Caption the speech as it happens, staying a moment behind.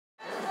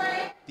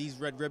These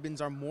red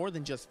ribbons are more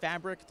than just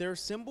fabric, they're a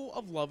symbol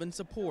of love and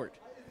support.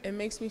 It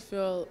makes me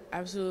feel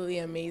absolutely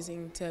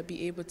amazing to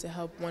be able to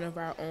help one of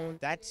our own.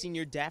 That's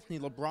senior Daphne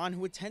LeBron,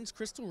 who attends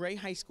Cristo Rey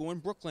High School in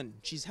Brooklyn.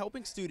 She's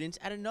helping students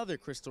at another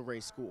Cristo Rey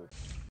school.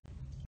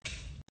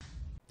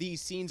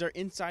 These scenes are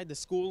inside the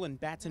school in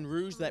Baton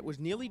Rouge that was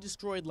nearly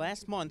destroyed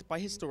last month by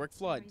historic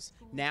floods.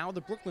 Now the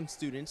Brooklyn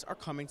students are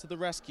coming to the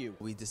rescue.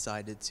 We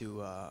decided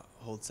to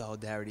hold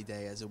Solidarity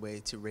Day as a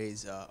way to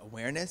raise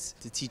awareness,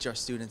 to teach our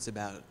students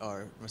about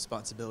our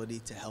responsibility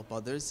to help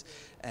others,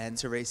 and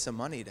to raise some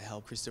money to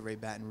help Cristo Rey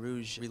Baton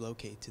Rouge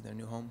relocate to their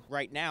new home.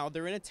 Right now,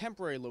 they're in a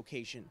temporary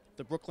location.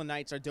 The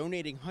Brooklynites are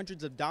donating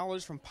hundreds of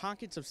dollars from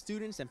pockets of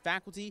students and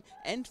faculty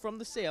and from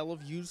the sale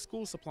of used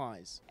school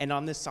supplies. And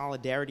on this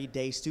Solidarity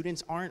Day,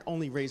 students aren't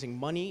only raising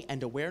money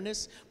and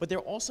awareness, but they're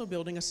also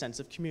building a sense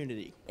of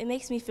community. It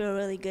makes me feel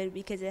really good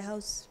because it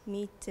helps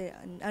me to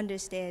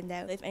understand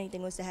that if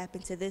anything was to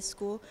happen to this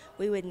school,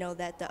 we would know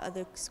that the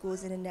other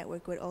schools in the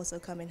network would also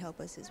come and help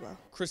us as well.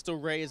 Cristo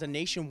Rey is a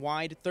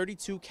nationwide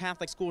 32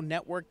 Catholic school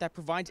network that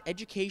provides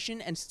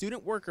education and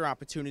student worker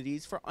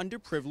opportunities for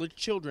underprivileged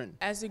children.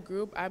 As a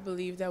group, I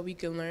believe that we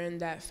can learn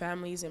that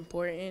family is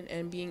important,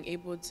 and being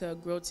able to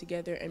grow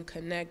together and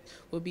connect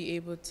will be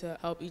able to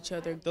help each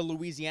other. The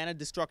Louisiana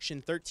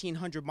destruction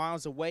 1,300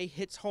 miles away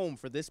hits home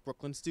for this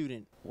Brooklyn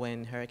student.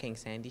 When Hurricane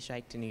Sandy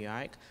struck to New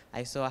York,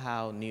 I saw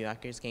how New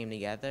Yorkers came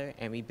together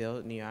and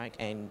rebuilt New York,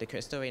 and the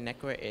Cristo Rey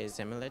network is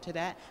similar to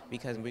that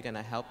because we're going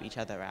to help each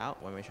other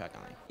out when we're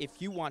struggling. If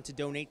you want to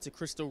donate to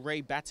Cristo Rey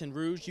Baton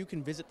Rouge, you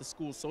can visit the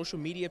school's social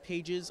media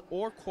pages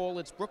or call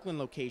its Brooklyn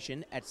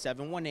location at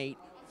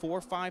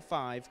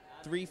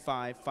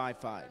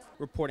 718-455-3555.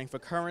 Reporting for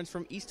Currents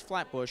from East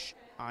Flatbush,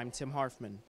 I'm Tim Harfman.